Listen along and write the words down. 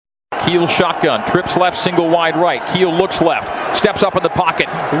Keel shotgun, trips left, single wide right. Keel looks left, steps up in the pocket,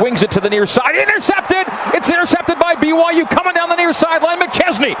 wings it to the near side. Intercepted! It's intercepted by BYU coming down the near sideline.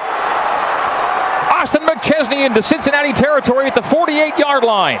 McChesney. Austin McChesney into Cincinnati territory at the 48-yard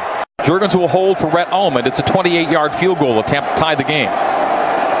line. Juergens will hold for Rhett Almond. It's a 28-yard field goal attempt to tie the game.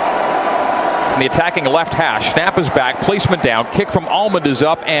 From the attacking left hash, snap is back, placement down, kick from Almond is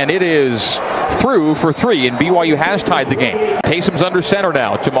up, and it is through for 3, and BYU has tied the game. Taysom's under center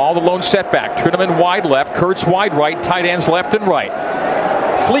now. Jamal the lone setback. Trineman wide left, Kurtz wide right, tight ends left and right.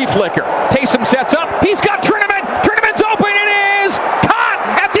 Flea flicker. Taysom sets up. He's got Trineman. Trineman's open. It is caught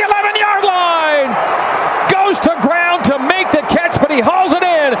at the 11-yard line. Goes to ground to make the catch, but he hauls it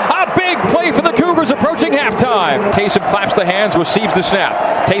in. A big play for the Cougars approaching halftime. Taysom claps the hands, receives the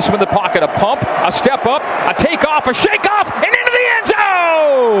snap. Taysom in the pocket, a pump, a step up, a takeoff, a shakeoff, and into the end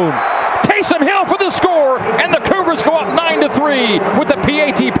zone. Taysom Hill for the score, and the Cougars go up 9-3 with the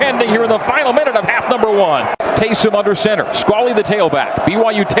PAT pending here in the final minute of half number 1. Taysom under center, Squally the tailback.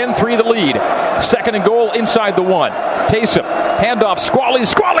 BYU 10-3 the lead. Second and goal inside the 1. Taysom, handoff, Squally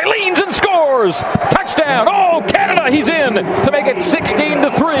leans and scores. Touchdown! Oh, Canada, he's in to make it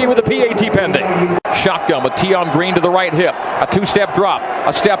 16-3 with the PAT pending. Shotgun with Tion Green to the right hip. A two-step drop,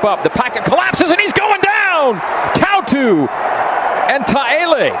 a step up. The pocket collapses and he's going down. Tautu and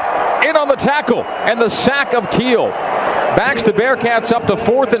Taele in on the tackle and the sack of Keel. Backs the Bearcats up to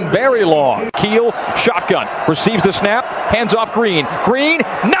 4th and very long. Keel, shotgun, receives the snap, hands off Green. Green,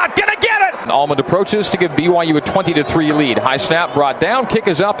 not gonna get it! Almond approaches to give BYU a 20-3 lead. High snap brought down, kick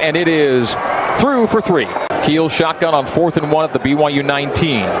is up, and it is through for 3. Keel shotgun on 4th and 1 at the BYU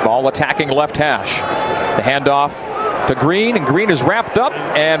 19. Ball attacking left hash. The handoff to Green, and Green is wrapped up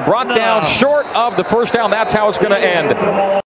and brought down short of the first down. That's how it's going to end.